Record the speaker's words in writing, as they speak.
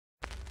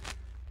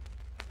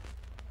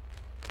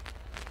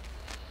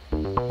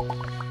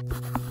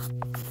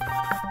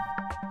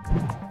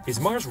Is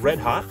Mars red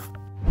hot?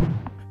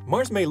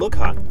 Mars may look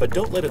hot, but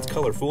don't let its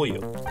color fool you.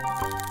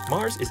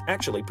 Mars is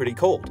actually pretty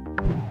cold.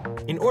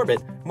 In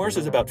orbit, Mars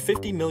is about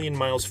 50 million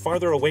miles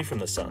farther away from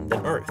the Sun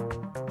than Earth.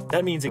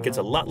 That means it gets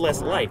a lot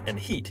less light and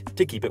heat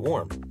to keep it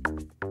warm.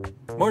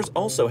 Mars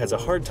also has a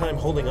hard time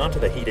holding on to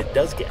the heat it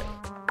does get.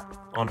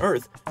 On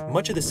Earth,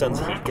 much of the Sun's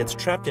heat gets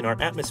trapped in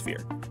our atmosphere,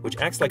 which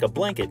acts like a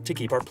blanket to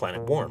keep our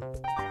planet warm.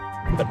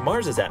 But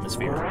Mars's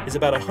atmosphere is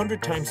about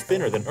 100 times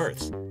thinner than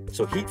Earth's,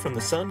 so heat from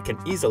the Sun can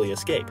easily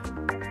escape.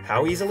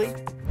 How easily?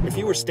 If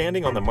you were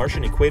standing on the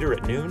Martian equator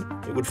at noon,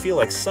 it would feel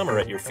like summer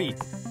at your feet,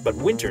 but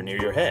winter near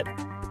your head.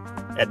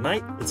 At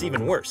night, it's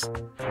even worse.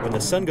 When the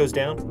sun goes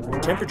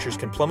down, temperatures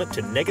can plummet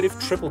to negative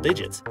triple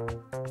digits.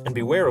 And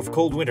beware of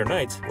cold winter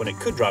nights when it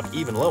could drop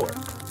even lower.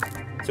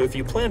 So if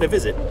you plan to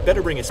visit,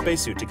 better bring a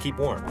spacesuit to keep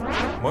warm.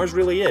 Mars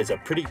really is a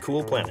pretty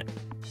cool planet.